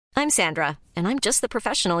I'm Sandra, and I'm just the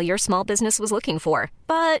professional your small business was looking for.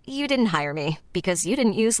 But you didn't hire me because you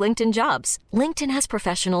didn't use LinkedIn Jobs. LinkedIn has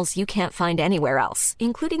professionals you can't find anywhere else,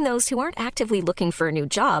 including those who aren't actively looking for a new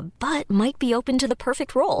job, but might be open to the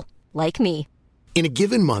perfect role, like me. In a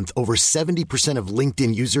given month, over 70% of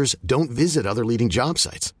LinkedIn users don't visit other leading job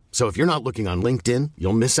sites. So if you're not looking on LinkedIn,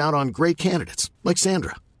 you'll miss out on great candidates like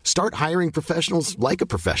Sandra. Start hiring professionals like a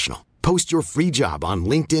professional. Post your free job on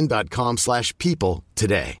linkedin.com/people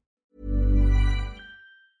today.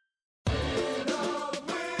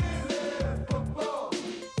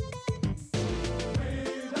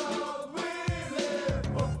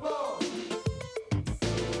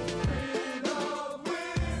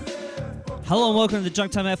 Hello and welcome to the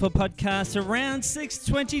Junk Time AFL podcast, around 6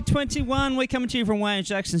 2021. We're coming to you from Wayne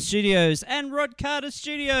Jackson Studios and Rod Carter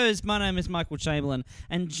Studios. My name is Michael Chamberlain,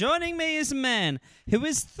 and joining me is a man who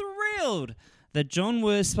is thrilled that John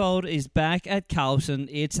Worsfold is back at Carlton.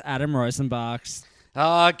 It's Adam Rosenbachs.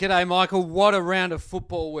 G'day, Michael. What a round of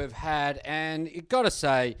football we've had. And you've got to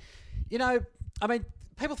say,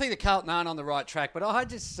 people think that Carlton aren't on the right track, but I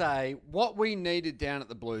just say what we needed down at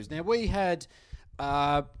the Blues. Now, we had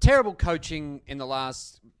terrible coaching in the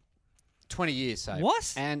last 20 years, say.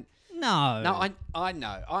 What? And No, I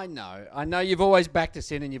know. I know you've always backed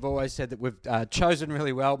us in and you've always said that we've chosen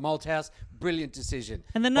really well. Malthouse, brilliant decision.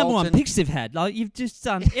 And the number Bolton, one picks they've had. Like, you've just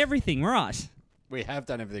done everything right. We have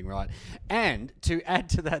done everything right. And to add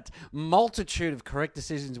to that multitude of correct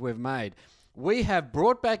decisions we've made, we have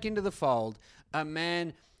brought back into the fold a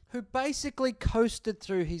man who basically coasted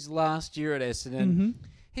through his last year at Essendon. Mm-hmm.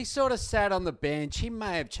 He sort of sat on the bench. He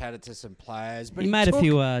may have chatted to some players, but He made a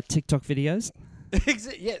few TikTok videos.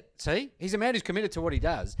 Yeah, see? He's a man who's committed to what he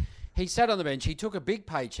does. He sat on the bench. He took a big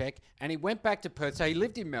paycheck, and he went back to Perth. So he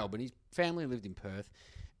lived in Melbourne. His family lived in Perth.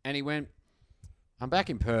 And he went, I'm back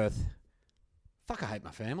in Perth. Fuck, I hate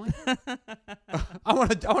my family. I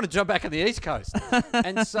want a job back on the East Coast.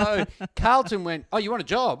 And so Carlton went, oh, you want a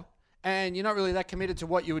job? And you're not really that committed to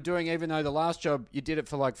what you were doing, even though the last job you did it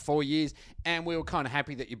for like 4 years. And we were kind of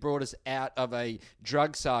happy that you brought us out of a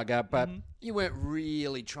drug saga, but you weren't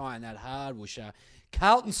really trying that hard, Woosha.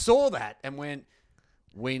 Carlton saw that and went,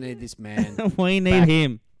 we need this man. We need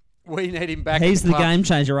him. We need him back. He's at the club. game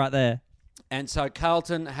changer right there. And so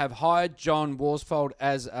Carlton have hired John Worsfold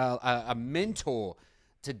as a mentor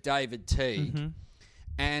to David Teague. Mm-hmm.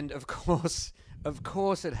 And of course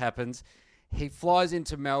it happens. He flies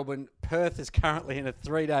into Melbourne. Perth is currently in a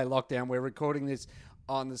 3-day lockdown. We're recording this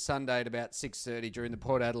on the Sunday at about 6:30 during the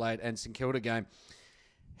Port Adelaide and St Kilda game.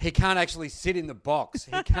 He can't actually sit in the box.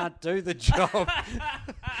 He can't do the job.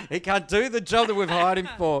 He can't do the job that we've hired him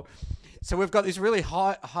for. So we've got this really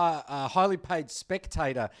highly paid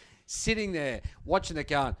spectator sitting there watching it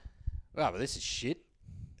going, well, this is shit.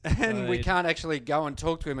 And we can't actually go and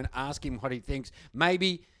talk to him and ask him what he thinks.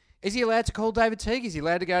 Maybe... Is he allowed to call David Teague? Is he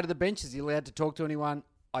allowed to go to the bench? Is he allowed to talk to anyone?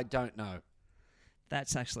 I don't know.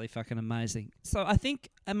 That's actually fucking amazing. So I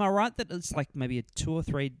think, am I right that it's like maybe a 2 or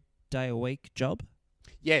 3 day a week job?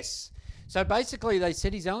 Yes. So basically they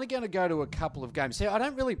said he's only going to go to a couple of games. See, I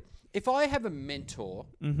don't really... If I have a mentor,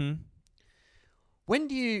 when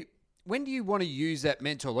do you want to use that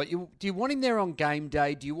mentor? Like, do you want him there on game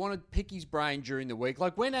day? Do you want to pick his brain during the week?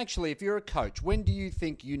 Like, when actually, if you're a coach, when do you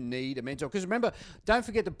think you need a mentor? Because remember, don't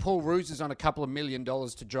forget that Paul Roos is on a couple of $1 million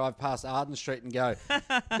to drive past Arden Street and go,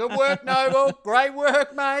 good work, Noble. Great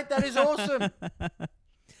work, mate. That is awesome.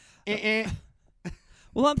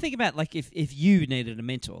 Well, I'm thinking about, like, if you needed a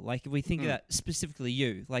mentor. Like, if we think about specifically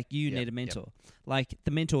you, like, you need a mentor. Like,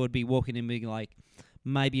 the mentor would be walking in being like,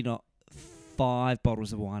 maybe not 5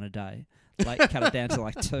 bottles of wine a day. Like, cut it down to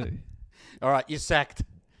like 2. All right, you're sacked.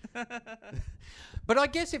 But I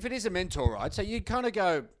guess if it is a mentor, right, so you kind of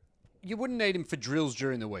go, you wouldn't need him for drills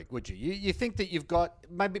during the week, would you? You think that you've got,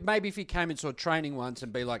 maybe if he came and saw training once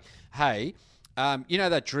and be like, hey, you know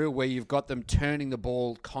that drill where you've got them turning the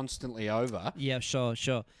ball constantly over? Yeah, sure.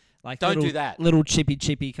 Like, don't do that. Little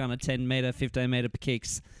chippy kind of 10 metre, 15 metre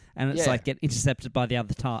kicks, and it's like get intercepted by the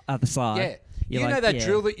other side. Yeah. You know that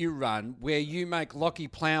drill that you run where you make Lockie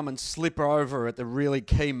Plowman slip over at the really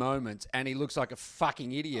key moments and he looks like a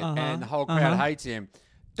fucking idiot and the whole crowd hates him.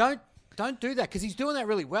 Don't do that because he's doing that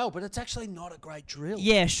really well, but it's actually not a great drill.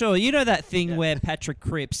 Yeah, sure. You know that thing where Patrick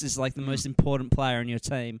Cripps is like the most important player on your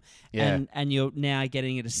team and you're now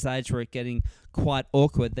getting at a stage where it's getting quite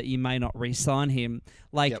awkward that you may not re-sign him.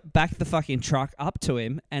 Like, back the fucking truck up to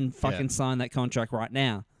him and fucking sign that contract right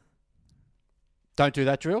now. Don't do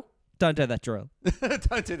that drill? Don't do that drill.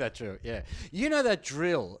 Don't do that drill, yeah. You know that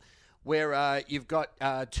drill where you've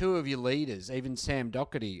got 2 of your leaders, even Sam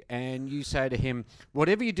Doherty, and you say to him,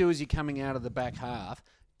 whatever you do as you're coming out of the back half,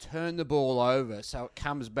 turn the ball over so it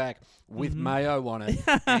comes back with mayo on it,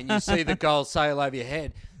 and you see the goal sail over your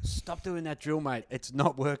head. Stop doing that drill, mate. It's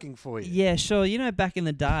not working for you. Yeah, sure. You know, back in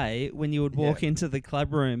the day when you would walk into the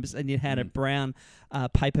club rooms and you had a brown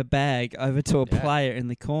paper bag over to a player in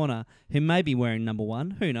the corner who may be wearing number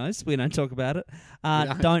 1. Who knows? We don't talk about it.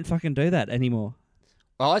 Don't fucking do that anymore.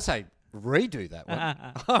 Well, I say redo that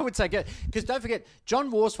one. I would say because don't forget,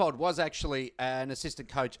 John Worsfold was actually an assistant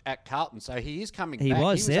coach at Carlton, so he is coming back. He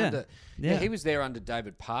was he was there under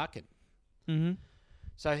David Parkin. Mm-hmm.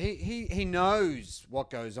 So he knows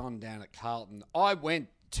what goes on down at Carlton. I went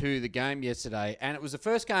to the game yesterday, and it was the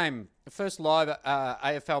first live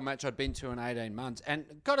AFL match I'd been to in 18 months. And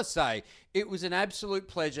got to say, it was an absolute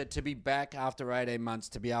pleasure to be back after 18 months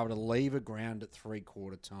to be able to leave a ground at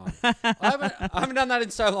 3/4 time. I haven't done that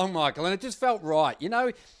in so long, Michael, and it just felt right. You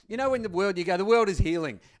know, in the world, you go, the world is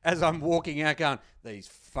healing. As I'm walking out, going, these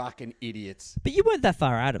fucking idiots. But you weren't that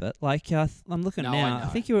far out of it. Like I'm looking No, now. I know. I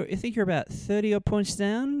think you're about 30 odd points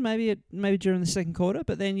down, maybe during the second quarter.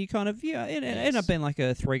 But then you kind of it ended up being like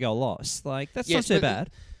a 3-goal loss. Like that's not too bad.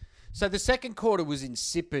 So the second quarter was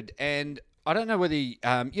insipid, and I don't know whether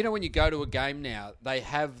when you go to a game now, they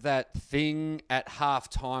have that thing at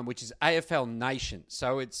halftime, which is AFL Nation.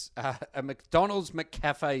 So it's a McDonald's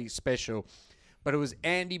McCafe special. But it was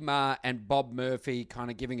Andy Marr and Bob Murphy kind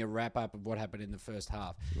of giving a wrap-up of what happened in the first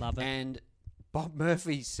half. Love it. And Bob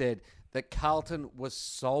Murphy said that Carlton was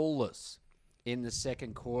soulless in the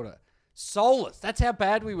second quarter. Soulless. That's how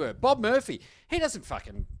bad we were. Bob Murphy, he doesn't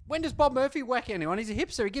fucking... When does Bob Murphy whack anyone? He's a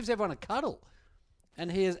hipster. He gives everyone a cuddle.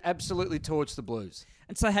 And he has absolutely torched the Blues.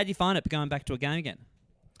 And so how do you find it going back to a game again?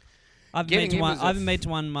 I haven't been to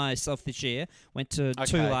one myself this year. Went to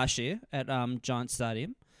 2 last year at Giant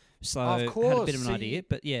Stadium. So of course. had a bit of an idea,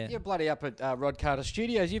 but yeah. You're bloody up at Rod Carter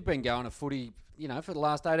Studios. You've been going to footy, for the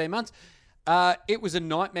last 18 months. It was a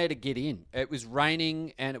nightmare to get in. It was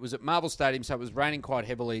raining, and it was at Marvel Stadium, so it was raining quite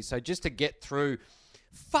heavily. So just to get through,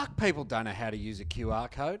 people don't know how to use a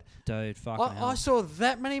QR code. Dude, I saw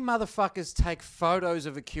that many motherfuckers take photos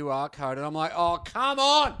of a QR code, and I'm like, oh, come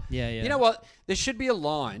on. Yeah. You know what? There should be a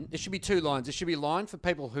line. There should be 2 lines. There should be a line for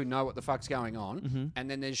people who know what the fuck's going on, and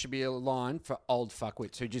then there should be a line for old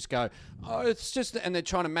fuckwits who just go, oh, it's just... And they're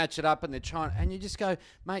trying to match it up, and you just go,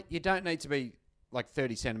 mate, you don't need to be like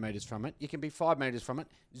 30 centimetres from it. You can be 5 metres from it.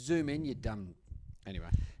 Zoom in, you dumb... Anyway.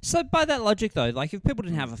 So by that logic, though, like if people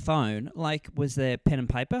didn't have a phone, like was there pen and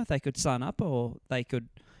paper they could sign up or they could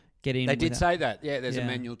get in? They did say that. Yeah, there's a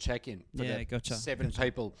manual check-in for the gotcha. 7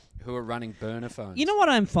 people who are running burner phones. You know what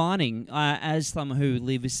I'm finding as someone who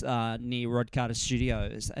lives near Rod Carter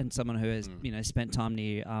Studios and someone who has spent time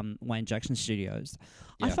near Wayne Jackson Studios,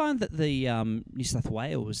 I find that the New South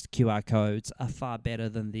Wales QR codes are far better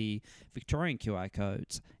than the Victorian QR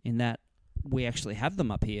codes in that we actually have them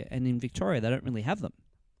up here, and in Victoria they don't really have them.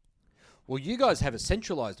 Well, you guys have a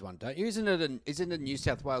centralised one, don't you? Isn't it a New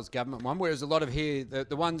South Wales government one? Whereas a lot of here,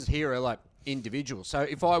 the ones here are like individual. So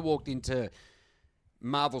if I walked into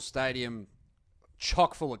Marvel Stadium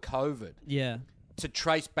chock full of COVID, to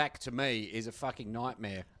trace back to me is a fucking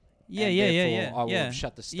nightmare. Yeah. I will have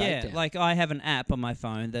shut the state down. Like I have an app on my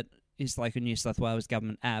phone that is like a New South Wales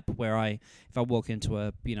government app where if I walk into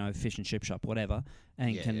a fish and chip shop, whatever,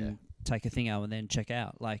 and can take a thing out and then check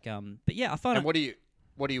out. Like, but yeah, I find. And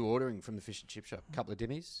what are you ordering from the fish and chip shop? A couple of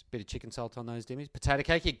dimmies, bit of chicken salt on those dimmies, potato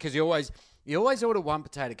cake. Because you always order 1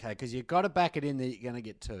 potato cake because you got to back it in that you're going to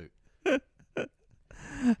get 2.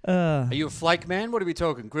 Are you a flake man? What are we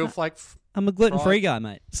talking? Grilled flake? I'm a gluten-free guy,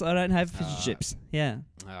 mate, so I don't have fish and chips. Yeah.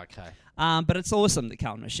 Okay. But it's awesome that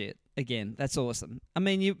Carlton are shit. Again, that's awesome. I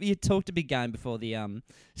mean, you talked a big game before the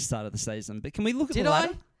start of the season, but can we look at the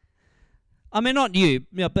ladder? I mean, not you,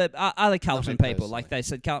 but other Carlton people. Personally. Like they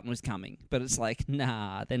said Carlton was coming, but it's like,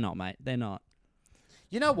 nah, they're not, mate. They're not.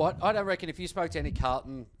 You know what? I don't reckon if you spoke to any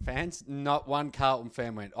Carlton fans, not one Carlton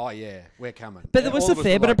fan went, oh, yeah, we're coming. But there was a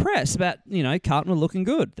fair bit of press about, Carlton were looking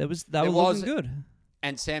good. They were looking good.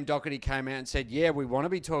 And Sam Doherty came out and said, yeah, we want to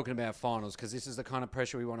be talking about finals because this is the kind of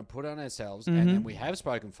pressure we want to put on ourselves. And then we have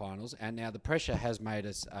spoken finals, and now the pressure has made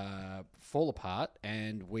us fall apart.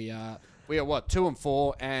 And we are what,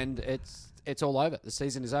 2-4, and it's all over. The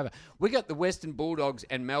season is over. We got the Western Bulldogs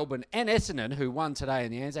and Melbourne and Essendon, who won today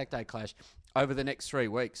in the Anzac Day clash, over the next 3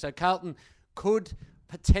 weeks. So Carlton could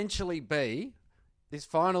potentially be this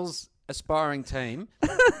finals aspiring team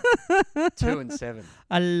 2-7.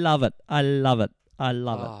 I love it.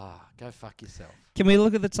 Go fuck yourself. Can we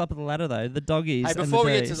look at the top of the ladder, though? The doggies. Hey, and before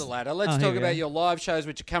the we D's. get to the ladder, let's talk about your live shows,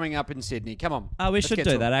 which are coming up in Sydney. Come on. We let's should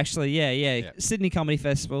do that, actually. Yeah. Sydney Comedy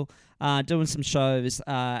Festival, doing some shows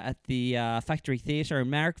at the Factory Theatre in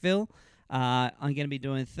Marrickville. I'm going to be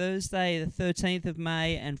doing Thursday the 13th of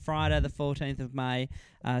May and Friday the 14th of May,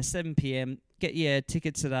 7 p.m. Get your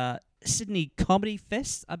tickets at Sydney Comedy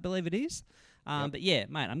Fest, I believe it is. But yeah,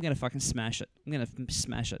 mate, I'm going to fucking smash it. I'm going to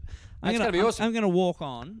smash it. It's going to be awesome. I'm going to walk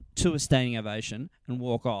on to a standing ovation and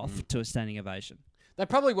walk off to a standing ovation. They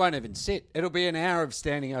probably won't even sit. It'll be an hour of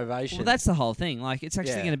standing ovation. Well, that's the whole thing. Like, it's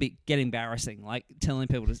actually going to get embarrassing. Like, telling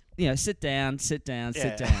people to, sit down, sit down.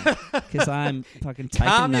 Because I'm fucking taking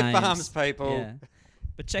Calm names. your bums, people. Yeah.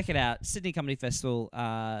 But check it out. Sydney Comedy Festival.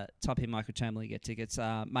 Type in Michael Chamberlain, get tickets.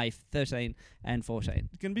 May 13 and 14.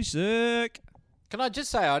 It's going to be sick. Can I just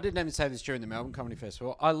say, I didn't even say this during the Melbourne Comedy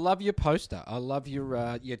Festival. I love your poster. I love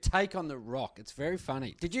your take on The Rock. It's very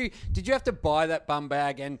funny. Did you have to buy that bum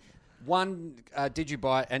bag? And one, did you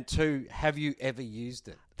buy it? And two, have you ever used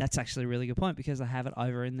it? That's actually a really good point because I have it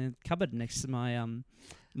over in the cupboard next to my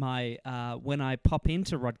when I pop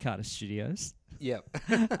into Rod Carter Studios. Yep.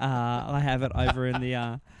 I have it over in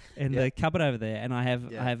the the cupboard over there, and I have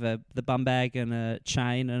the bum bag and a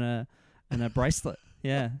chain and a bracelet.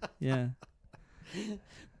 Yeah.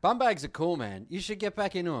 Bum bags are cool, man. You should get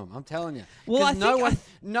back into them. I'm telling you. Well,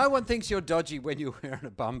 no one thinks you're dodgy when you're wearing a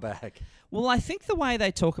bum bag. Well, I think the way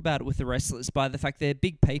they talk about it with the wrestlers by the fact they're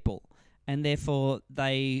big people, and therefore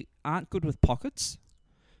they aren't good with pockets.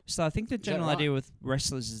 So I think the general idea with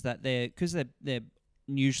wrestlers is that because they're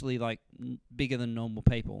usually like bigger than normal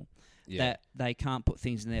people, that they can't put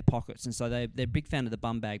things in their pockets, and so they're a big fan of the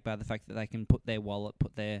bum bag by the fact that they can put their wallet,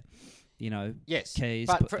 put their keys.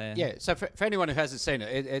 But so for anyone who hasn't seen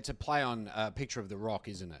it, it's a play on a picture of The Rock,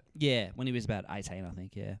 isn't it? Yeah, when he was about 18, I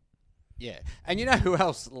think, yeah. Yeah, and you know who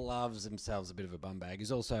else loves themselves a bit of a bum bag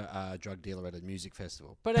is also a drug dealer at a music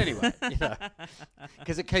festival. But anyway,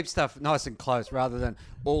 because it keeps stuff nice and close rather than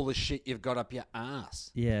all the shit you've got up your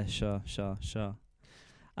ass. Yeah, sure. So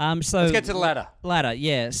let's get to the ladder. Ladder,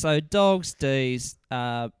 yeah. So Dogs, D's,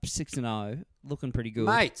 6-0, looking pretty good.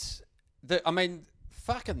 Mates,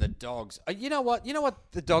 fucking the Dogs. You know what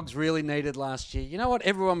the Dogs really needed last year? You know what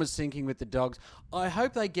everyone was thinking with the Dogs? I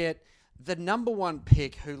hope they get the number one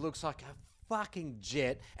pick who looks like a fucking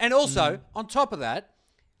jet. And also, on top of that,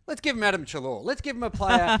 let's give him Adam Chalor. Let's give him a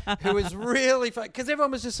player who is really... Because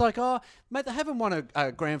everyone was just like, oh, mate, they haven't won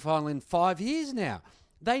a grand final in 5 years now.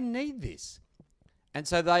 They need this. And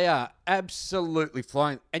so they are absolutely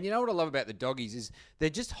flying. And you know what I love about the Doggies is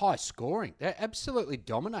they're just high scoring. They're absolutely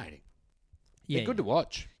dominating. They're good to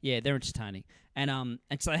watch. Yeah, they're entertaining. And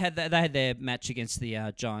so they had their match against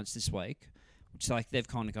the Giants this week, which they've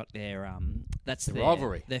kind of got their their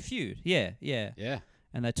rivalry, their feud. Yeah.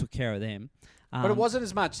 And they took care of them. But it wasn't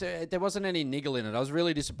as much. There wasn't any niggle in it. I was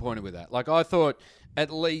really disappointed with that. Like I thought, at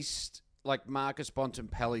least like Marcus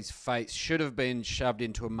Bontempelli's face should have been shoved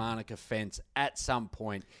into a Manuka fence at some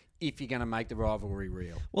point. If you're going to make the rivalry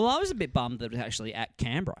real. Well, I was a bit bummed that it was actually at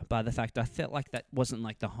Canberra by the fact I felt like that wasn't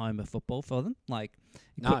like the home of football for them. Like,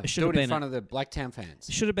 it should have been in front of the Blacktown fans.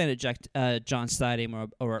 It should have been at Giants Stadium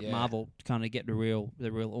or at Marvel to kind of get the real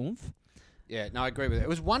oomph. Yeah, no, I agree with it. It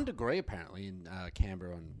was 1 degree apparently in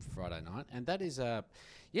Canberra on Friday night, and that is,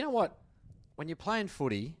 you know what? When you're playing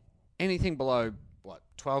footy, anything below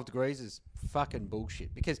 12 degrees is fucking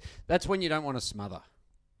bullshit because that's when you don't want to smother.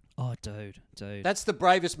 Oh, dude. That's the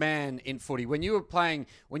bravest man in footy. When you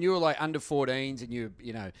were like under 14s and you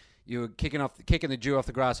were kicking the dew off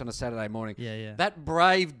the grass on a Saturday morning. Yeah. That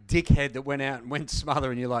brave dickhead that went out and went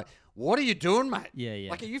smother, and you're like, what are you doing, mate?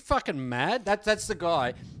 Yeah. Like, are you fucking mad? That's the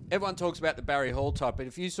guy. Everyone talks about the Barry Hall type, but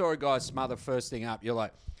if you saw a guy smother first thing up, you're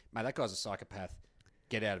like, mate, that guy's a psychopath.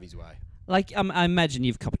 Get out of his way. Like, I imagine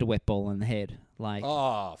you've copped a wet ball in the head. Like,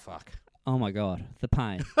 oh fuck. Oh my God, the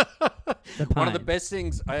pain. One of the best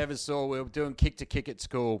things I ever saw, we were doing kick to kick at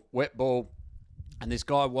school, wet ball, and this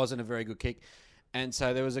guy wasn't a very good kick. And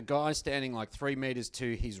so there was a guy standing like 3 meters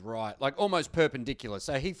to his right, like almost perpendicular.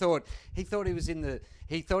 So he thought he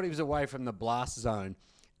was away from the blast zone,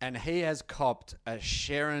 and he has copped a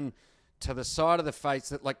Sharon to the side of the face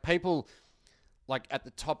that like people like at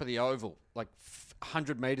the top of the oval, like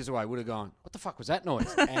 100 meters away, would have gone, what the fuck was that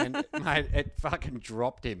noise? And mate, it fucking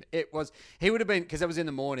dropped him. He would have been, because it was in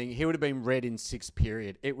the morning, he would have been red in 6th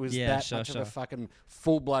period. It was much of a fucking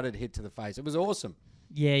full-blooded hit to the face. It was awesome.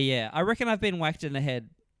 Yeah. I reckon I've been whacked in the head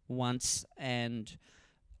once, and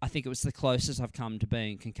I think it was the closest I've come to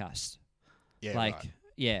being concussed. Yeah, like, right.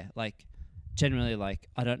 Yeah, like, generally, like,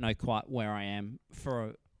 I don't know quite where I am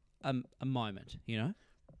for a moment, you know?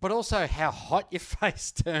 But also how hot your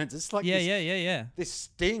face turns. It's like this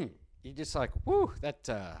sting. You're just like, whoo, that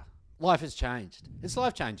life has changed. It's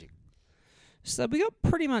life-changing. So we got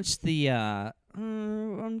pretty much the,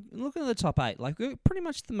 I'm looking at the top 8. Like, we got pretty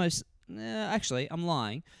much the most, actually, I'm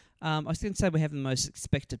lying. I was going to say we have the most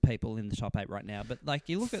expected people in the top 8 right now, but like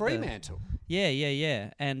you look at Fremantle.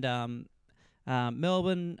 Yeah. And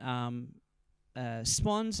Melbourne,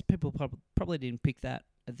 Swans, people probably didn't pick that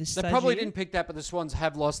at this stage. They probably didn't pick that, but the Swans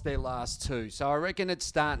have lost their last 2. So I reckon it's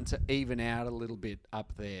starting to even out a little bit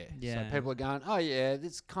up there. Yeah. So people are going, oh, yeah,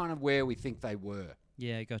 this is kind of where we think they were.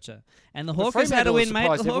 Yeah, gotcha. And the But Hawkers had a Fremantle win, mate.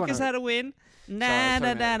 surprised The everyone, Hawkers I had a win. Sorry, Da I da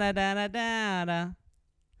was da talking da da da da da.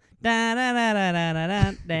 Da da da da da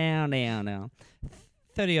da da down.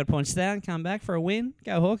 30-odd points down, come back for a win.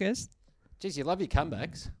 Go Hawkers. Geez, you love your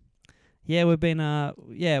comebacks. Yeah, we've been I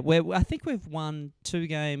think we've won 2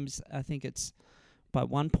 games. I think it's by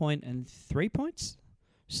 1 point and 3 points.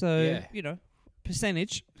 So, Yeah.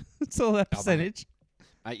 Percentage. It's all about percentage.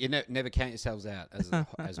 You never count yourselves out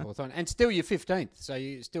as Hawthorn. And still you're 15th, so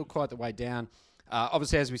you're still quite the way down.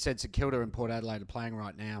 Obviously, as we said, St Kilda and Port Adelaide are playing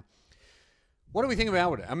right now. What do we think of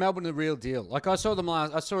Melbourne? Are Melbourne the real deal? Like, I saw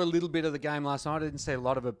a little bit of the game last night. I didn't see a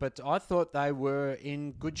lot of it, but I thought they were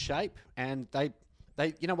in good shape. And they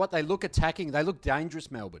you know what? They look attacking. They look dangerous,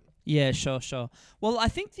 Melbourne. Yeah, sure. Well, I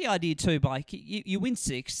think the idea too, like, you win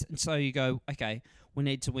 6, and so you go, okay, we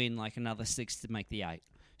need to win like another 6 to make the 8.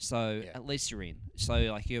 So at least you're in. So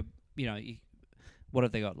like what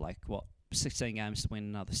have they got? Like 16 games to win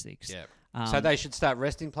another 6. Yeah. So they should start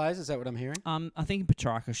resting players. Is that what I'm hearing? I think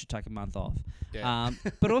Petrarca should take a month off. Yeah.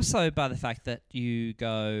 But also by the fact that you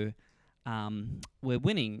go, we're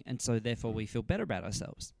winning, and so therefore we feel better about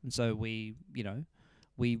ourselves, and so we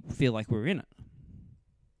feel like we're in it.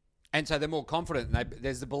 And so they're more confident.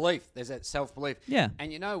 There's the belief. There's that self-belief. Yeah.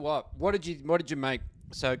 And you know what? What did you make?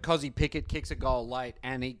 So Cozzy Pickett kicks a goal late,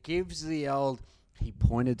 and he gives the old... He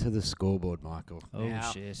pointed to the scoreboard, Michael.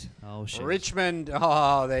 Oh, shit. Richmond, they're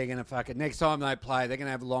going to fuck it. Next time they play, they're going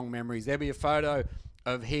to have long memories. There'll be a photo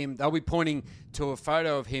of him. They'll be pointing to a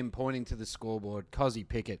photo of him pointing to the scoreboard. Cozzy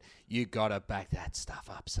Pickett, you got to back that stuff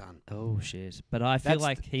up, son. Oh, shit. But I feel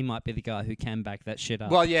like he might be the guy who can back that shit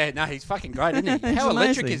up. Well, yeah, no, he's fucking great, isn't he? How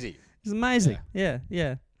electric is he? He's amazing.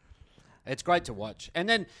 Yeah. It's great to watch. And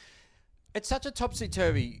then it's such a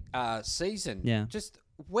topsy-turvy season. Yeah. Just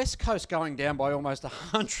West Coast going down by almost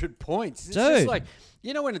 100 points. It's Dude. just like,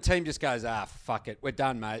 when a team just goes, fuck it, we're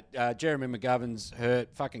done, mate. Jeremy McGovern's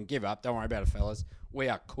hurt. Fucking give up. Don't worry about it, fellas. We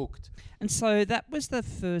are cooked. And so that was the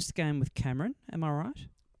first game with Cameron, am I right?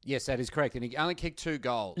 Yes, that is correct. And he only kicked 2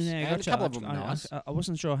 goals. Yeah, and gotcha. a couple of them nice. I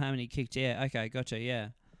wasn't sure how many he kicked. Yeah, okay, gotcha, yeah.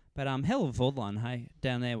 But hell of a forward line, hey,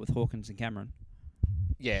 down there with Hawkins and Cameron.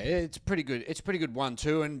 Yeah, it's pretty good. It's a pretty good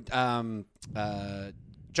 1-2. And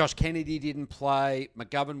Josh Kennedy didn't play.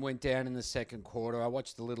 McGovern went down in the second quarter. I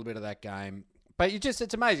watched a little bit of that game. But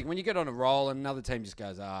it's amazing when you get on a roll and another team just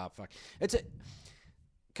goes, fuck.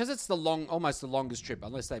 Because it's almost the longest trip,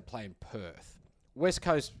 unless they play in Perth. West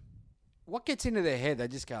Coast, what gets into their head? They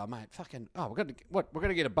just go, mate, we're going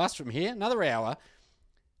to get a bus from here, another hour.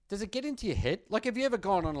 Does it get into your head? Like, have you ever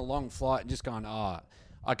gone on a long flight and just gone,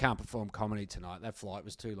 I can't perform comedy tonight. That flight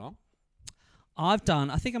was too long. I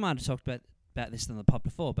think I might have talked about this in the pod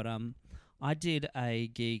before, but I did a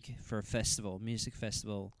gig for a festival, music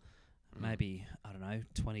festival, maybe,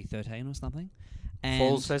 2013 or something. And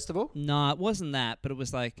Falls Festival? No, it wasn't that, but it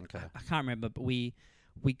was like, okay. I can't remember, but we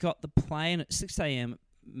got the plane at 6 a.m.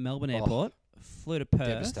 Melbourne Airport, flew to Perth.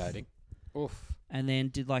 Devastating. Oof. And then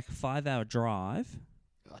did like a 5-hour drive.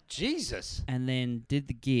 Oh, Jesus. And then did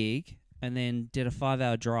the gig, and then did a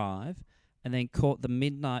 5-hour drive, and then caught the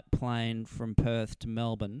midnight plane from Perth to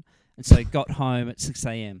Melbourne, and so got home at 6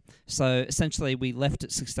 a.m. So essentially we left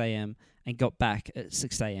at 6 a.m. and got back at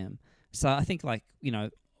 6 a.m. So I think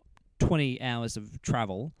 20 hours of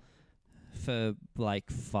travel for like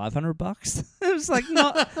 $500. It was like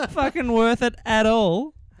not fucking worth it at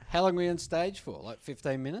all. How long were you on stage for? Like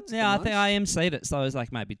 15 minutes? Yeah, I think I emceed it, so it was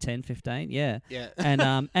like maybe 10, 15, yeah. Yeah.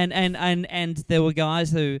 And there were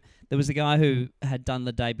guys there was a guy who had done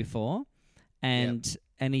the day before, and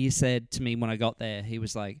he said to me when I got there, he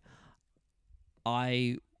was like,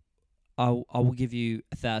 I will give you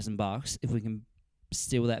 $1,000 if we can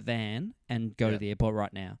steal that van and go to the airport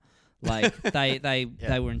right now. Like they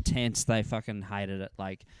were intense. They fucking hated it.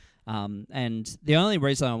 Like, and the only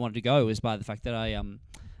reason I wanted to go was by the fact that I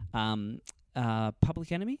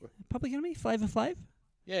Public Enemy, Flavor Flav.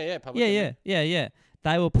 Yeah, Public Enemy. Yeah.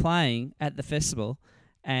 They were playing at the festival,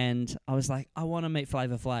 and I was like, I want to meet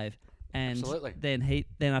Flavor Flav. And absolutely.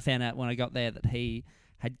 Then I found out when I got there that he'd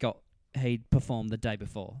performed the day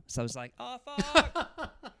before. So I was like, oh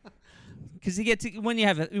fuck. Because you get to when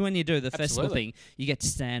you do the festival Absolutely. thing, you get to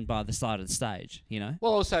stand by the side of the stage. You know.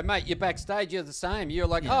 Well, also, mate, you're backstage. You're the same. You're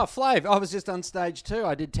like, Yeah. oh, Flav, I was just on stage too.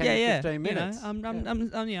 I did 10 to 15 minutes. You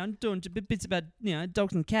know, I'm doing bits about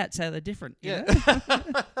dogs and cats, how they're different. you Yeah.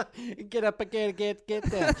 know? Get up again, get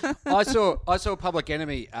down. I saw Public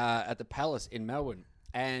Enemy at the Palace in Melbourne,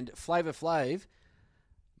 and Flavor Flav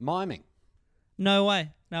miming. No way.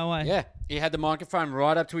 Yeah, he had the microphone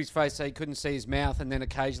right up to his face so he couldn't see his mouth, and then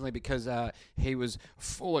occasionally, because he was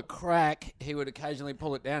full of crack, he would occasionally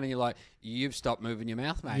pull it down, and you're like, you've stopped moving your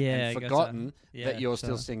mouth, mate, Yeah, and gotcha. forgotten Yeah, that you're sure.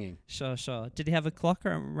 still singing. Sure. Did he have a clock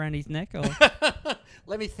around his neck or?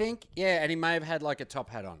 Let me think. Yeah, and he may have had like a top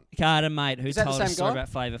hat on. Carter, mate, who Is that the told a same story guy? about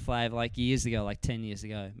Flavor Flav like years ago, like 10 years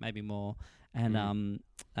ago, maybe more. And Mm.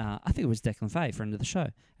 I think it was Declan Fay, friend of the show,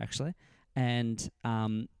 actually. And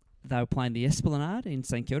they were playing the Esplanade in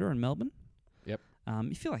St Kilda in Melbourne. Yep.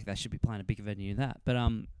 You feel like they should be playing a bigger venue than that. But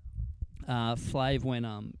Flav went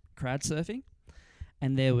crowd surfing,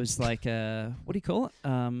 and there was like a, what do you call it?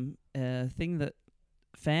 A thing that,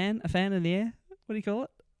 a fan in the air? What do you call it?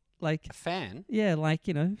 Like, A fan? yeah, like,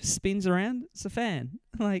 spins around. It's a fan.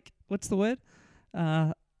 Like, what's the word?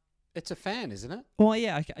 It's a fan, isn't it? Well,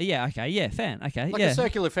 yeah, okay, fan, okay, Like yeah. a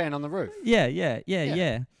circular fan on the roof. Yeah.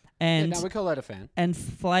 Yeah, And no, we call that a fan. and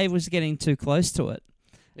Flav was getting too close to it.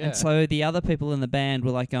 Yeah. And so the other people in the band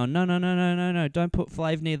were like going, no, don't put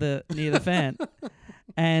Flav near the fan.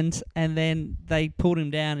 and then they pulled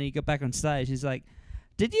him down and he got back on stage. He's like,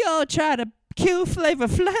 did you all try to kill Flavor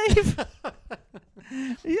Flav?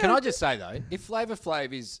 Can I just say, though, if Flavor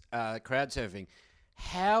Flav is crowd surfing,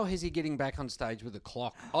 how is he getting back on stage with a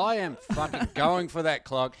clock? I am fucking going for that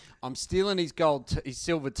clock. I'm stealing his his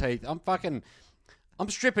silver teeth. I'm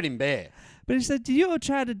stripping him bare. But he said, did you all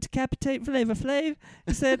try to decapitate Flavor Flav?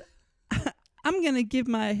 He said, I'm going to give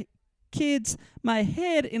my kids my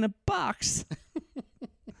head in a box.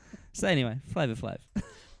 So anyway, Flavor Flav.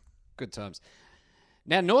 Good times.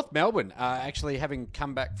 Now, North Melbourne, actually having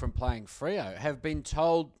come back from playing Freo, have been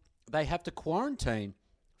told they have to quarantine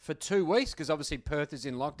for 2 weeks because obviously Perth is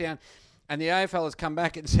in lockdown. And the AFL has come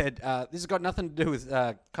back and said, this has got nothing to do with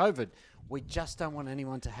COVID. We just don't want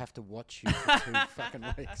anyone to have to watch you for 2 fucking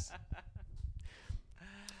weeks.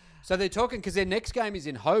 So they're talking because their next game is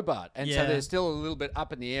in Hobart. And so Yeah. they're still a little bit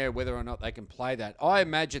up in the air whether or not they can play that. I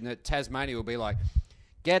imagine that Tasmania will be like,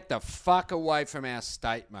 get the fuck away from our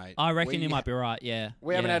state, mate. I reckon you might be right, yeah.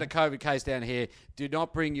 We haven't Yeah. had a COVID case down here. Do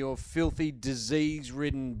not bring your filthy,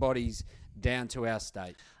 disease-ridden bodies down to our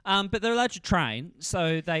state. But they're allowed to train,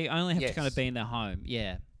 so they only have Yes. to kind of be in their home,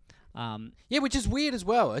 yeah. Yeah, which is weird as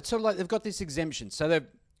well. It's sort of like they've got this exemption. So they've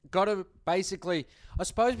got to basically, I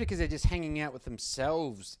suppose because they're just hanging out with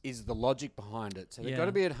themselves is the logic behind it. So they've Yeah. got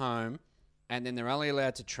to be at home, and then they're only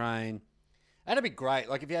allowed to train. That'd be great.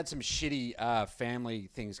 Like if you had some shitty family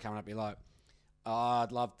things coming up, you're like, oh,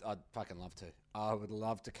 I'd fucking love to. I would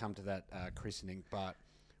love to come to that christening, but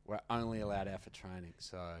we're only allowed out for training.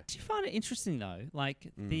 So Do you find it interesting, though?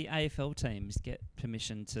 Like, the AFL teams get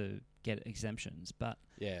permission to get exemptions, but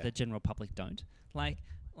yeah, the general public don't. Like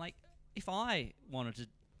if I wanted to,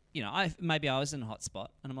 maybe I was in a hot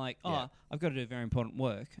spot, and I'm like, Yeah. I've got to do very important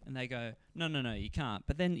work, and they go, no, you can't.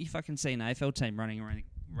 But then you fucking see an AFL team running around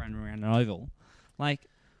an oval, like,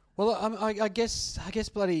 well, I guess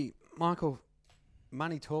bloody Michael,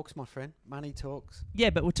 money talks, my friend. Money talks. yeah,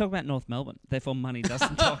 but we're talking about North Melbourne, therefore money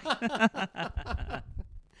doesn't talk.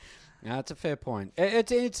 No, it's a fair point.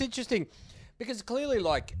 It's interesting because clearly,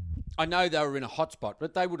 like, I know they were in a hotspot,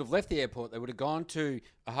 but they would have left the airport. They would have gone to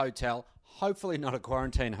a hotel, hopefully not a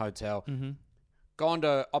quarantine hotel, gone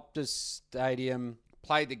to Optus Stadium,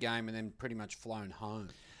 played the game, and then pretty much flown home.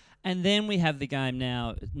 And then we have the game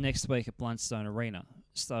now next week at Blundstone Arena.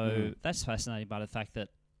 So that's fascinating by the fact that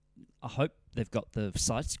I hope they've got the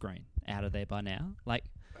sight screen out of there by now. Like,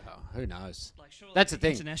 Oh, who knows? surely That's the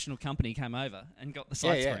thing. International company came over and got the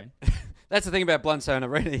sight screen. That's the thing about Blundstone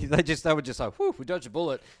Arena. They were just like, whew, we dodged a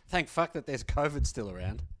bullet. Thank fuck that there's COVID still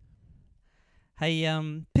around. Hey,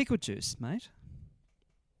 pickle juice, mate.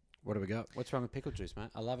 What do we got? What's wrong with pickle juice, mate?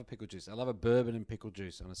 I love a pickle juice. I love a bourbon and pickle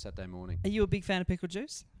juice on a Saturday morning. Are you a big fan of pickle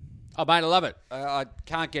juice? Oh, mate, I love it. I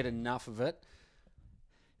can't get enough of it.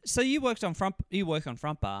 So you work on Front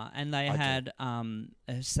Bar, and they I had a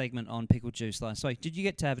segment on pickle juice last week. Did you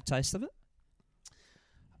get to have a taste of it?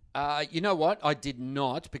 You know what? I did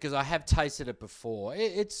not because I have tasted it before.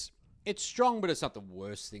 It's strong, but it's not the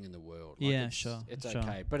worst thing in the world. Yeah, it's, sure, It's sure.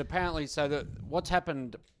 okay. But apparently, what's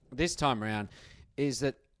happened this time around is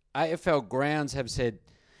that AFL grounds have said,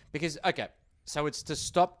 because, okay, so it's to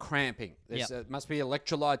stop cramping. Yep. There must be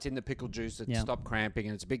electrolytes in the pickle juice that Yep. stop cramping,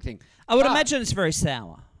 and it's a big thing. I would But- imagine it's very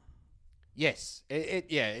sour. Yes.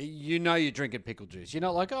 Yeah, you know you're drinking pickle juice. You're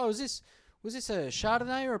not like, oh, was this a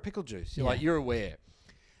Chardonnay or a pickle juice? You're like, you're aware.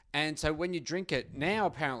 And so when you drink it, now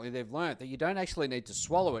apparently they've learnt that you don't actually need to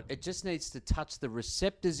swallow it. It just needs to touch the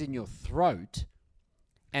receptors in your throat.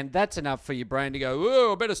 And that's enough for your brain to go,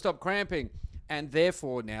 oh, I better stop cramping. And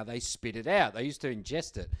therefore now they spit it out. They used to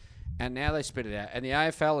ingest it. And now they spit it out. And the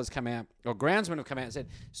AFL has come out, or groundsmen have come out and said,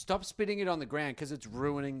 stop spitting it on the ground because it's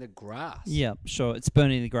ruining the grass. Yeah, sure. It's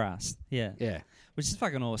burning the grass. Yeah. Yeah. Which is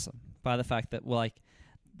fucking awesome by the fact that, like,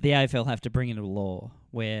 the AFL have to bring in a law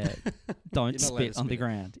where don't spit on the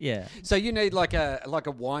ground. Yeah. So you need like a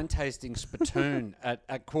wine tasting spittoon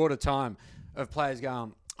at quarter time of players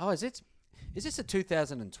going, oh, is this a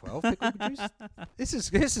 2012 pickle juice? Is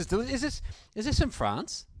this from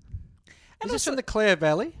France? Is this from the Clare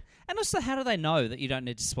Valley? And also, how do they know that you don't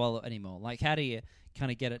need to swallow it anymore? Like, how do you kind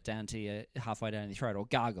of get it down to you halfway down your throat, or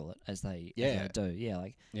gargle it as they do? Yeah,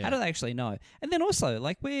 like, how do they actually know? And then also,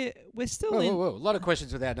 like, we're still a lot of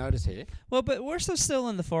questions without notice here. Well, but we're still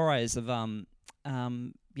in the forays of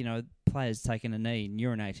players taking a knee and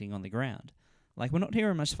urinating on the ground. Like, we're not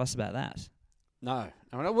hearing much fuss about that. No.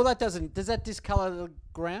 Well, does that discolour the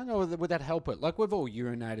ground, or would that help it? Like, we've all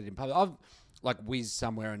urinated in public. I've, like, whizzed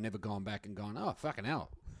somewhere and never gone back and gone, oh, fucking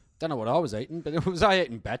hell. Don't know what I was eating, but was I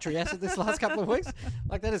eating battery acid this last couple of weeks?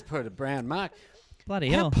 Like, that has put a brown mark. Bloody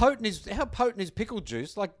hell. How potent is pickle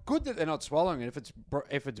juice? Like, good that they're not swallowing it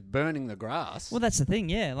if it's burning the grass. Well, that's the thing,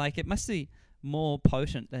 yeah. Like, it must be more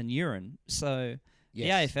potent than urine. So the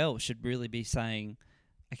AFL should really be saying,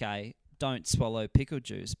 okay, don't swallow pickle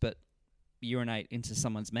juice, but urinate into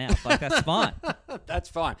someone's mouth. Like, that's fine. That's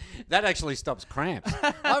fine. That actually stops cramps.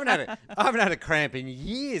 I haven't had a cramp in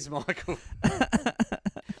years, Michael.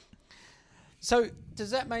 So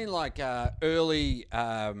does that mean like early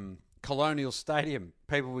Colonial Stadium,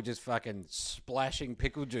 people were just fucking splashing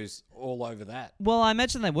pickle juice all over that? Well, I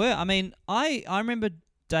imagine they were. I mean, I remember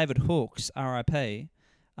David Hawkes, RIP.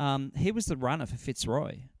 He was the runner for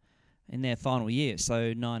Fitzroy in their final year,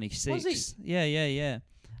 so 96. Was he? Yeah.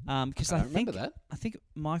 Because I remember that. I think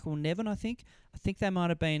Michael Nevin. I think they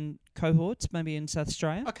might have been cohorts, maybe in South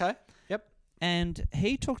Australia. Okay. Yep. And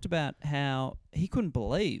he talked about how he couldn't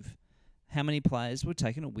believe how many players were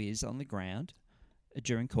taking a whiz on the ground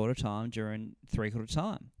during quarter time, during three-quarter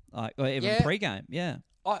time, or even pre-game. Yeah.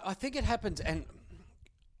 I think it happens, and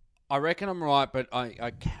I reckon I'm right, but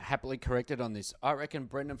I happily corrected on this. I reckon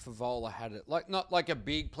Brendan Favola had it. Like, not like a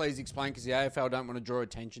big please explain because the AFL don't want to draw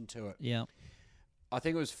attention to it. Yeah. I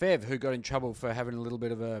think it was Fev who got in trouble for having a little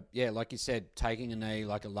bit of a, like you said, taking a knee,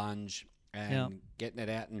 like a lunge, and getting it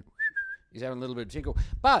out, and he's having a little bit of tinkle.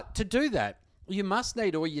 But to do that, you must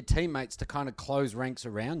need all your teammates to kind of close ranks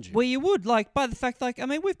around you. Well, you would, like, by the fact, like, I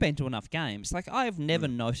mean, we've been to enough games. Like, I've never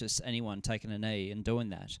noticed anyone taking a knee and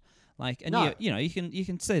doing that. Like, and you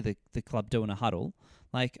can see the club doing a huddle.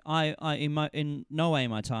 Like, I in no way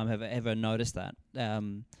in my time have I ever noticed that.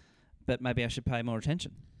 But maybe I should pay more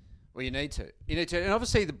attention. Well, you need to. And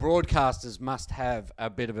obviously the broadcasters must have a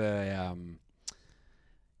bit of a...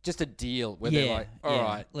 just a deal where they're like, all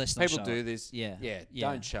right, people do this. Yeah,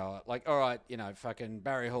 don't show it. Like, all right, fucking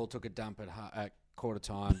Barry Hall took a dump at quarter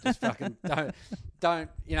time. Just fucking don't,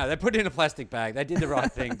 they put it in a plastic bag. They did the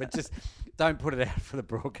right thing, but just don't put it out for the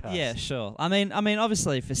broadcast. Yeah, sure. I mean,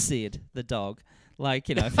 obviously for Sid, the dog, like,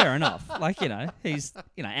 fair enough. Like, he's, out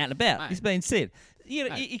and about. Mate. He's been Sid.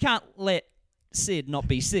 You can't let Sid not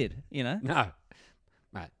be Sid, No.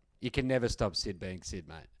 You can never stop Sid being Sid,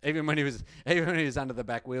 mate. Even when he was under the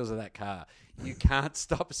back wheels of that car, you can't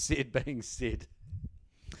stop Sid being Sid.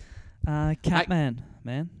 Catman,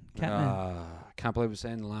 man. Catman. Can't believe we're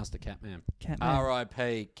seeing the last of Catman. Catman.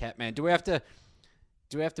 R.I.P. Catman. Do we have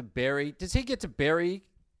to bury? Does he get to bury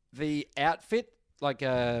the outfit? Like,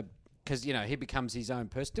 because he becomes his own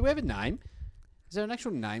person. Do we have a name? Is there an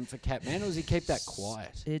actual name for Catman, or does he keep that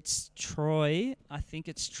quiet? It's Troy. I think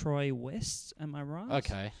it's Troy West. Am I right?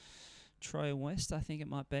 Okay. Troy West, I think it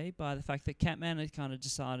might be, by the fact that Catman had kind of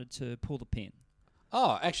decided to pull the pin.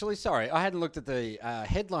 Oh, actually, sorry. I hadn't looked at the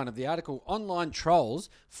headline of the article. Online trolls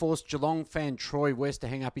forced Geelong fan Troy West to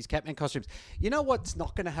hang up his Catman costumes. You know what's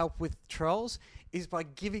not going to help with trolls is by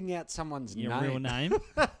giving out someone's name. Your real name?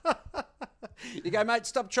 You go, mate,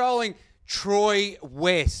 stop trolling. Troy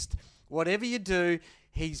West. Whatever you do,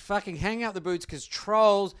 he's fucking hanging up the boots because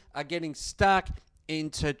trolls are getting stuck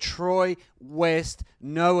into Troy West.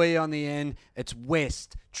 No E on the end. It's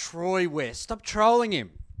West. Troy West. Stop trolling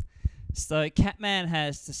him. So Catman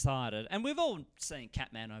has decided, and we've all seen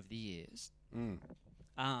Catman over the years.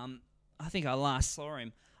 I think I last saw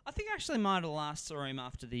him. I think I actually might have last saw him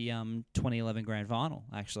after the 2011 Grand Final,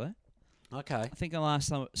 actually. Okay. I think I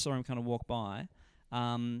last saw him kind of walk by.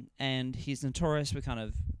 And he's notorious for kind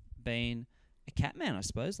of being a cat man, I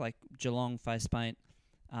suppose, like Geelong face paint,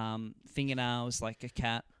 fingernails like a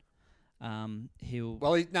cat.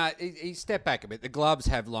 Well, he stepped back a bit. The gloves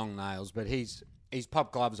have long nails, but he's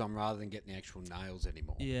popped gloves on rather than getting the actual nails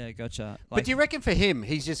anymore. Yeah, gotcha. But do you reckon for him,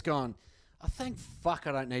 he's just gone, oh, thank fuck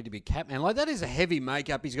I don't need to be Catman. Like, that is a heavy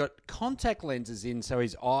makeup. He's got contact lenses in so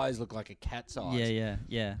his eyes look like a cat's eyes.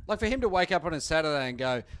 Yeah. Like, for him to wake up on a Saturday and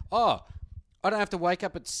go, oh, I don't have to wake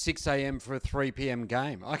up at 6 a.m. for a 3 p.m.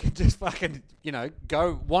 game. I can just fucking,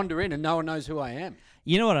 go wander in and no one knows who I am.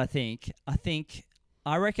 You know what I think?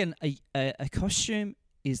 I reckon a costume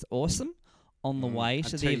is awesome on the way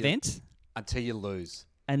to the event. Until you lose.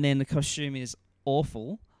 And then the costume is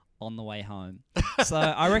awful on the way home. So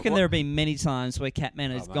I reckon there have been many times where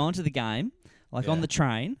Catman has gone to the game, like on the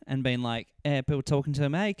train, and been like, people talking to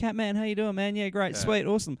him, hey, Catman, how you doing, man? Yeah, great, sweet,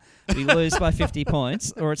 awesome. We lose by 50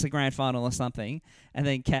 points, or it's a grand final or something, and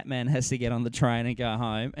then Catman has to get on the train and go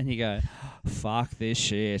home, and you go, fuck this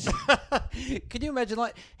shit. Can you imagine,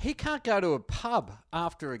 like, he can't go to a pub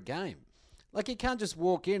after a game. Like, he can't just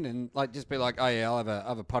walk in and, like, just be like, oh, yeah, I'll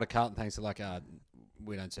have a pot of Carlton. Thanks to, like,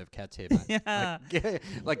 we don't serve cats here, mate. Yeah.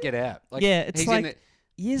 Get out. Like, yeah, it's like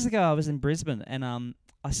years ago I was in Brisbane and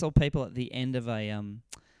I saw people at the end of a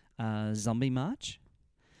zombie march.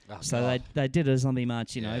 Oh, so God. they did a zombie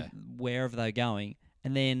march, wherever they were going,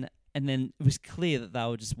 and then it was clear that they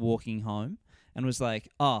were just walking home, and it was like,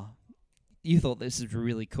 oh, you thought this was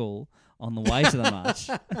really cool on the way to the march,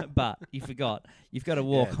 but you forgot you've got to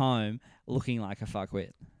walk home looking like a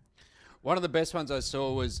fuckwit. One of the best ones I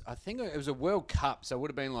saw was, I think it was a World Cup, so it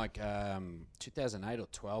would have been like 2008 or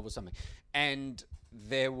 12 or something. And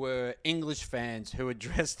there were English fans who were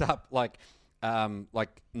dressed up like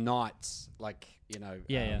knights, like,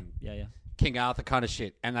 King Arthur kind of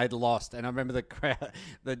shit, and they'd lost. And I remember the crowd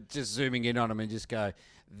just zooming in on them and just go,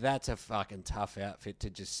 that's a fucking tough outfit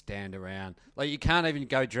to just stand around. Like, you can't even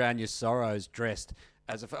go drown your sorrows dressed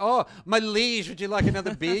as oh, my liege, would you like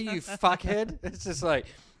another beer, you fuckhead? It's just like,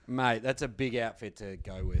 mate, that's a big outfit to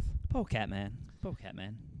go with. Poor Catman.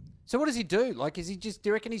 So what does he do? Like, do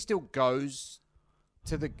you reckon he still goes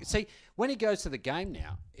to the... See, when he goes to the game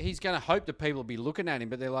now, he's going to hope that people will be looking at him,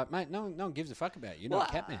 but they're like, mate, no one gives a fuck about you. You're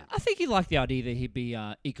not Catman. I think he liked the idea that he'd be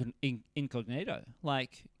incognito,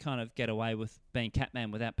 like kind of get away with being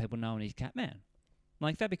Catman without people knowing he's Catman.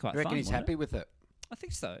 Like, that'd be quite fun. You reckon he's happy with it? I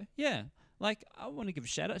think so, yeah. Like, I want to give a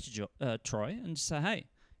shout out to Troy and just say, hey,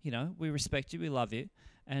 we respect you, we love you,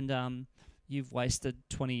 and you've wasted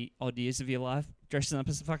 20-odd years of your life dressing up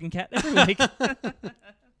as a fucking cat every week.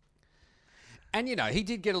 And, he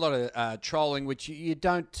did get a lot of trolling, which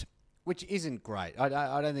which isn't great.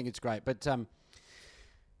 I don't think it's great. But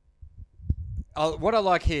what I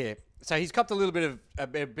like here, so he's copped a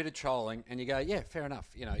bit of trolling, and you go, yeah, fair enough.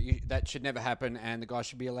 That should never happen, and the guy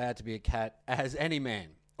should be allowed to be a cat, as any man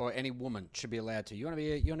or any woman should be allowed to. You want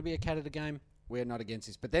to be a cat at a game? We're not against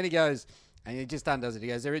this. But then he goes, and he just undoes it. He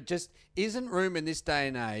goes, there just isn't room in this day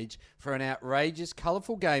and age for an outrageous,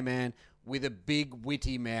 colourful gay man with a big,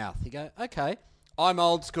 witty mouth. You go, okay, I'm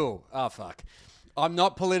old school. Oh, fuck. I'm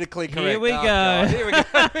not politically correct. Here we go. God, here we go.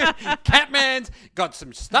 Catman's got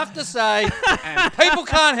some stuff to say, and people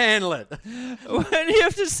can't handle it. When you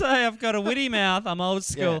have to say, I've got a witty mouth, I'm old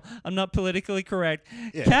school, I'm not politically correct.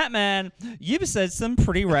 Yeah. Catman, you've said some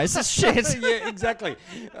pretty racist shit. Yeah, exactly.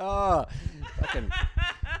 Oh, fucking...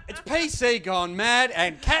 It's PC gone mad,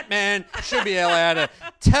 and Catman should be allowed to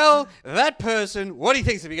tell that person what he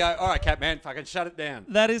thinks of you. Go, all right, Catman, fucking shut it down.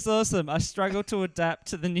 That is awesome. I struggle to adapt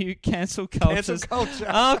to the new cancel culture. Cancel culture.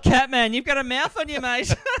 Oh, Catman, you've got a mouth on you,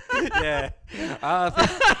 mate. Yeah.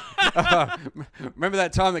 Remember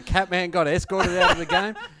that time that Catman got escorted out of the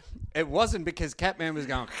game? It wasn't because Catman was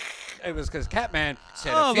going... It was because Catman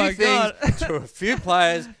said a few things to a few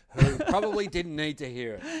players who probably didn't need to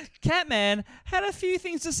hear it. Catman had a few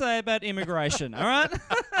things to say about immigration, all right?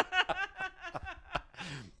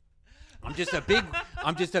 I'm just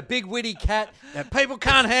a big witty cat that people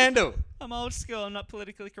can't handle. I'm old school. I'm not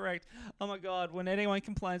politically correct. Oh, my God. When anyone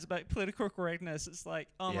complains about political correctness, it's like,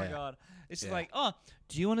 oh, my God. It's like, oh,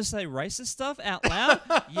 do you want to say racist stuff out loud?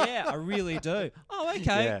 Yeah, I really do. Oh,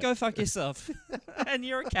 okay. Yeah. Go fuck yourself. And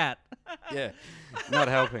you're a cat. Yeah. Not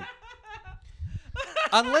helping.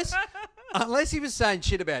 Unless he was saying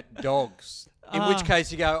shit about dogs. In which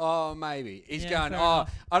case you go, oh, maybe. He's going, oh,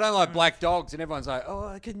 I don't like black dogs. And everyone's like,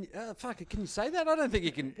 oh, can you say that? I don't think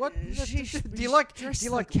you can. What? Do you like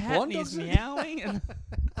blonde dogs? Meowing?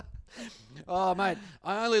 Oh, mate,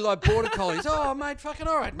 I only like border collies. Oh, mate, fucking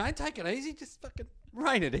all right, mate. Take it easy. Just fucking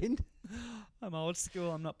rein it in. I'm old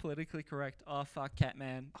school. I'm not politically correct. Oh, fuck,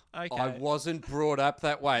 Catman. Okay. I wasn't brought up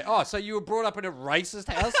that way. Oh, so you were brought up in a racist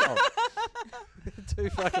household?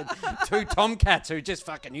 two tomcats who just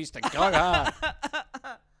fucking used to go hard.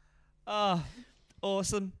 Oh,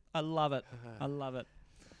 awesome. I love it. I love it.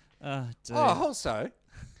 Dude. Oh, also,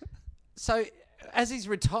 so as he's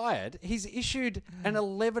retired, he's issued an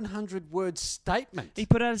 1,100-word statement. He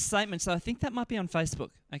put out a statement, so I think that might be on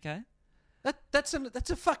Facebook, okay? That's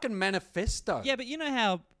a fucking manifesto. Yeah, but you know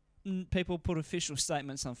how people put official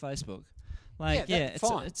statements on Facebook? Like, that's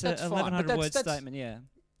fine. It's That's a fine. But 1,100-word statement, yeah.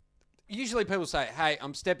 Usually people say, hey,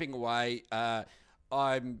 I'm stepping away.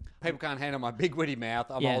 People can't handle my big witty mouth.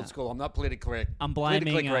 I'm old school. I'm not politically correct. I'm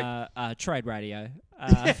blaming trade radio.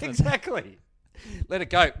 Yeah, exactly. Let it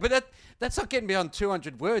go. But that's not getting beyond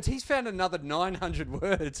 200 words. He's found another 900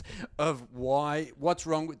 words of what's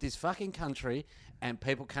wrong with this fucking country, and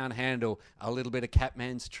people can't handle a little bit of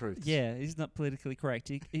Catman's truth. Yeah, he's not politically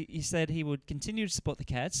correct. He said he would continue to support the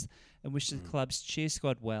Cats and wish the club's cheer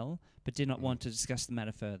squad well, but did not want to discuss the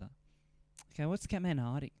matter further. Okay, what's Catman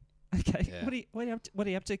hiding? Okay, Yeah. what are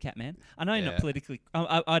you up to, Catman? I know you're not politically.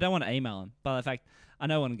 I don't want to email him, but in fact, I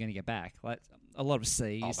know what I'm going to get back. Like a lot of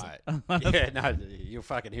C's. Oh, mate. Yeah, no, you'll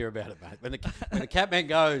fucking hear about it, mate. When the Catman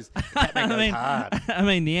goes, the Catman goes hard. I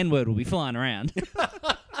mean, the N-word will be flying around.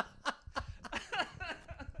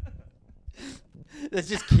 There's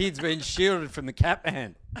just kids being shielded from the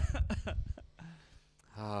Catman.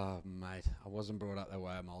 Oh, mate, I wasn't brought up that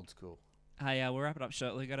way. I'm old school. Hey, we'll wrap it up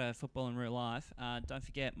shortly. We've got a football in real life. Don't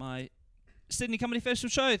forget my Sydney Comedy Festival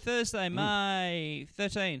show, Thursday, May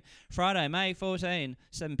 13, Friday, May 14,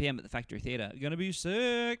 7 p.m. at the Factory Theatre. Going to be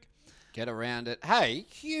sick. Get around it. Hey,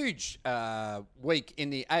 huge week in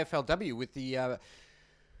the AFLW with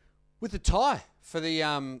the tie for the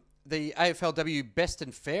AFLW Best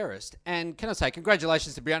and Fairest. And can I say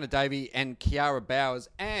congratulations to Brianna Davey and Kiara Bowers.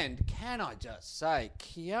 And can I just say,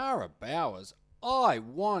 Kiara Bowers, I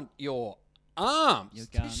want your arms. Your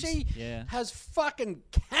guns. She Yeah. has fucking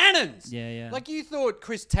cannons. Yeah. Like you thought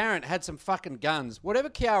Chris Tarrant had some fucking guns. Whatever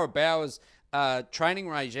Kiara Bowers' training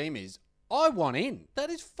regime is, I want in. That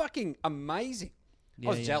is fucking amazing. I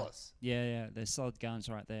was jealous. Yeah. They're solid guns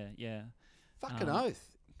right there. Yeah. Fucking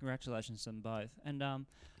oath. Congratulations to them both. And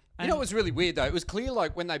You know what was really weird, though? It was clear,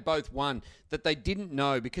 like, when they both won, that they didn't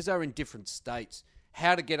know, because they were in different states,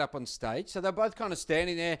 how to get up on stage. So they're both kind of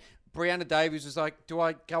standing there. Brianna Davies was like, do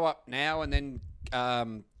I go up now? And then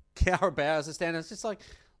Kiara Bowers is standing. It's just like,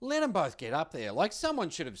 let them both get up there. Like, someone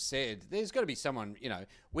should have said, there's got to be someone,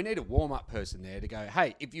 we need a warm-up person there to go,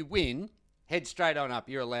 hey, if you win, head straight on up.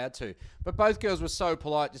 You're allowed to. But both girls were so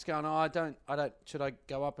polite, just going, I don't, should I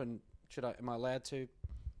go up and am I allowed to?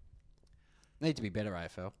 Need to be better,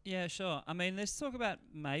 AFL. Yeah, sure. I mean, let's talk about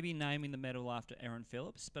maybe naming the medal after Erin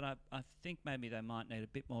Phillips, but I think maybe they might need a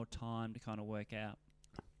bit more time to kind of work out.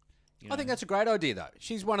 I think that's a great idea, though.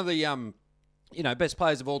 She's one of the, best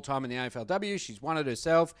players of all time in the AFLW. She's won it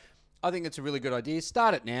herself. I think it's a really good idea.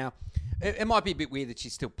 Start it now. It might be a bit weird that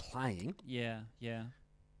she's still playing. Yeah.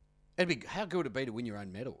 How good would it be to win your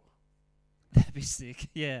own medal? That'd be sick.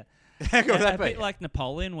 Yeah. How good would that a be? bit like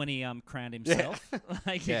Napoleon when he crowned himself.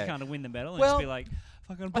 Like he'd kind of win the medal and just be like,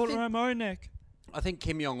 fucking put it around my own neck. I think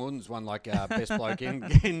Kim Jong-un's won like best bloke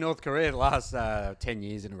in North Korea the last 10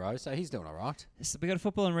 years in a row, so he's doing all right. So we got a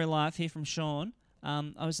football in real life here from Sean.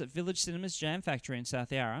 I was at Village Cinemas Jam Factory in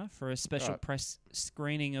South Yarra for a special press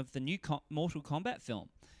screening of the new Mortal Kombat film.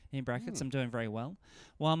 In brackets, I'm doing very well.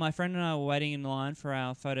 While my friend and I were waiting in line for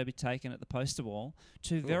our photo to be taken at the poster wall,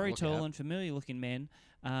 two very tall and familiar-looking men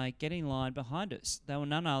get in line behind us. They were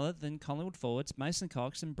none other than Collingwood forwards Mason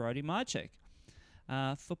Cox and Brodie Mychek.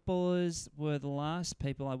 Footballers were the last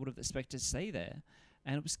people I would have expected to see there,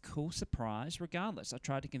 and it was a cool surprise regardless. I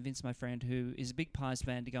tried to convince my friend, who is a big Pies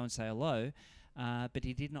fan, to go and say hello, but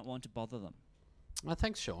he did not want to bother them. Well,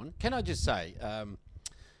 thanks, Sean. Can I just say...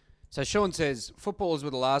 So Sean says, footballers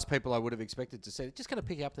were the last people I would have expected to see. Just going to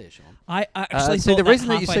pick you up there, Sean. I actually saw the reason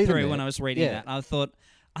that you see through when I was reading that. I thought,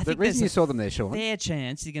 I think the reason you saw them there, Sean, fair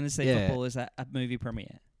chance you're going to see footballers at a movie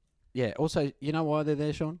premiere. Yeah. Also, you know why they're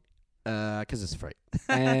there, Sean? Because it's free,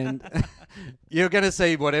 and you're going to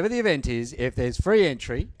see whatever the event is. If there's free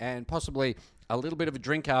entry and possibly a little bit of a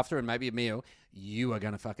drink after and maybe a meal, you are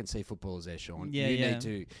going to fucking see footballers there, Sean. Yeah,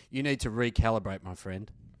 You need to recalibrate, my friend.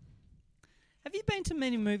 Have you been to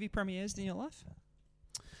many movie premieres in your life?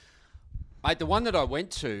 The one that I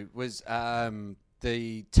went to was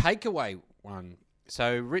the Takeaway one.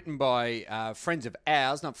 So written by friends of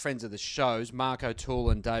ours, not friends of the shows, Mark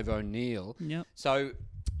O'Toole and Dave O'Neill. Yep. So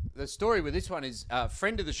the story with this one is a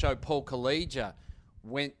friend of the show, Paul Collegia,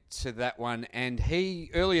 went to that one, and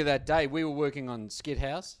earlier that day, we were working on Skid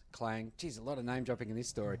House, Clang. Geez, a lot of name dropping in this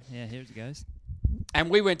story. Yeah, here it goes. And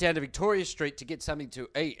we went down to Victoria Street to get something to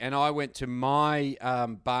eat, and I went to my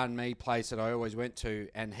banh mi place that I always went to,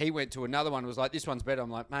 and he went to another one. Was like, this one's better. I'm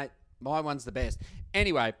like, mate, my one's the best.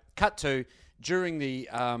 Anyway, cut to during the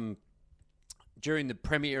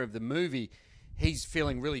premiere of the movie, he's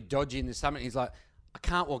feeling really dodgy in the stomach. He's like, I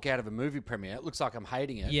can't walk out of a movie premiere. It looks like I'm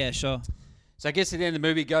hating it. Yeah, sure. So I guess at the end of the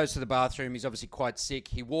movie, he goes to the bathroom. He's obviously quite sick.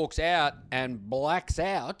 He walks out and blacks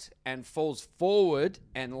out and falls forward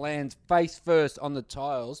and lands face first on the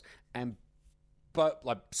tiles and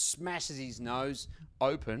smashes his nose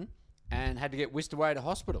open and had to get whisked away to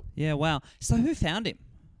hospital. Yeah, wow. So who found him?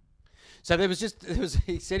 So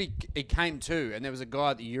he said he came to, and there was a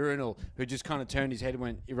guy at the urinal who just kind of turned his head and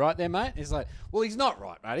went, "You right there, mate?" He's like, "Well, he's not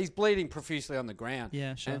right, mate. He's bleeding profusely on the ground."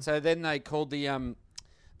 Yeah, sure. And so then they called the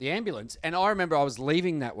ambulance, and I remember I was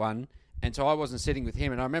leaving that one, and so I wasn't sitting with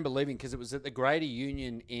him, and I remember leaving because it was at the Grady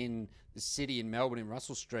Union in the city in Melbourne in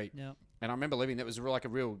Russell Street. Yeah. And I remember leaving. That was like a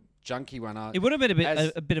real junky one. It would have been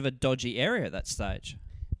a bit of a dodgy area at that stage.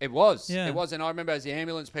 It was. Yeah. It was. And I remember as the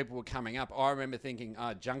ambulance people were coming up, I remember thinking,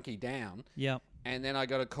 junkie down. Yeah. And then I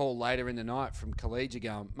got a call later in the night from Collegia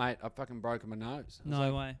going, mate, I fucking broken my nose.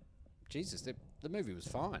 No way. Jesus, the movie was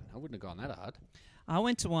fine. I wouldn't have gone that hard. I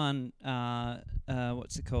went to one,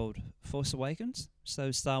 what's it called? Force Awakens? So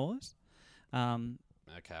Star Wars?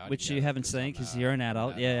 Okay. Which you haven't seen because you're an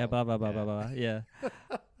adult. Yeah, blah, blah, blah, blah, blah. Yeah.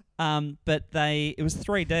 But it was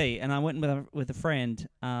 3D, and I went with a friend,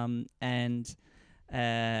 and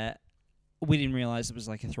we didn't realise it was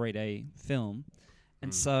like a 3D film.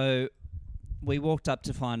 And so we walked up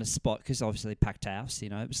to find a spot, because obviously packed house,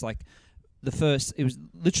 it was like it was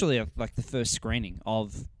literally like the first screening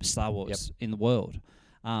of Star Wars in the world,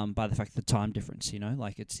 by the fact of the time difference,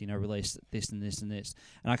 like it's, released this and this and this.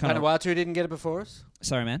 And I kind of... Vanuatu didn't get it before us?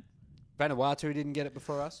 Sorry, man? Vanuatu didn't get it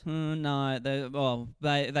before us? No,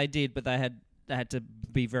 they did, but they had to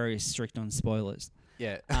be very strict on spoilers.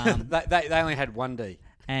 Yeah, they only had 1D.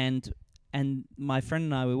 And my friend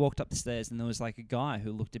and I, we walked up the stairs, and there was like a guy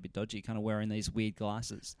who looked a bit dodgy, kind of wearing these weird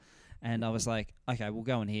glasses. And I was like, okay, we'll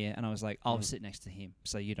go in here. And I was like, I'll sit next to him,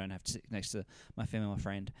 so you don't have to sit next to my female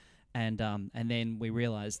friend. And then we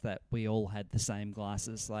realised that we all had the same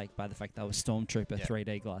glasses, like by the fact they were Stormtrooper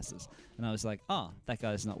 3D glasses. And I was like, oh, that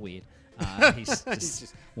guy's not weird. He's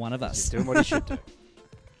just one of us. He's doing what he should do.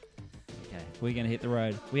 Okay, we're going to hit the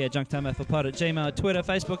road. We are JunkTimeFLPod at Gmail, Twitter,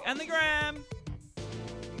 Facebook, and the Gram.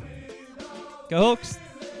 Go Hawks.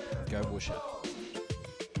 Go Busher.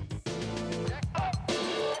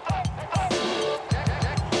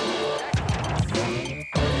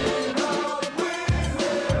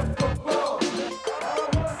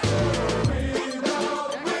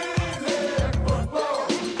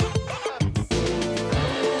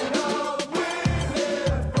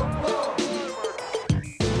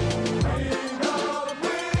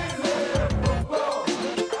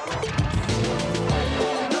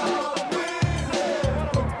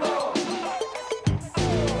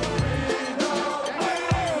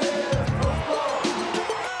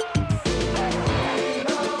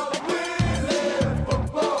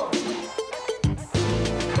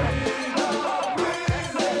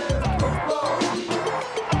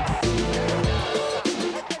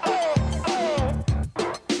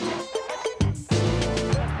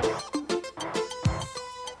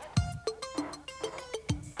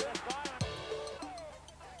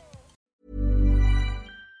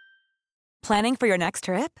 Planning for your next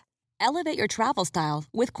trip? Elevate your travel style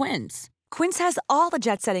with Quince. Quince has all the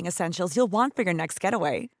jet-setting essentials you'll want for your next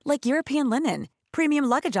getaway, like European linen, premium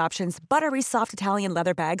luggage options, buttery soft Italian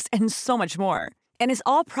leather bags, and so much more. And is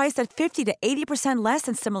all priced at 50 to 80% less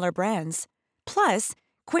than similar brands. Plus,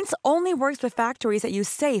 Quince only works with factories that use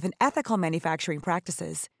safe and ethical manufacturing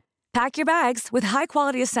practices. Pack your bags with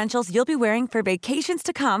high-quality essentials you'll be wearing for vacations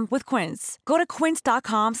to come with Quince. Go to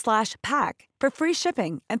quince.com/pack for free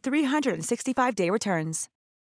shipping and 365-day returns.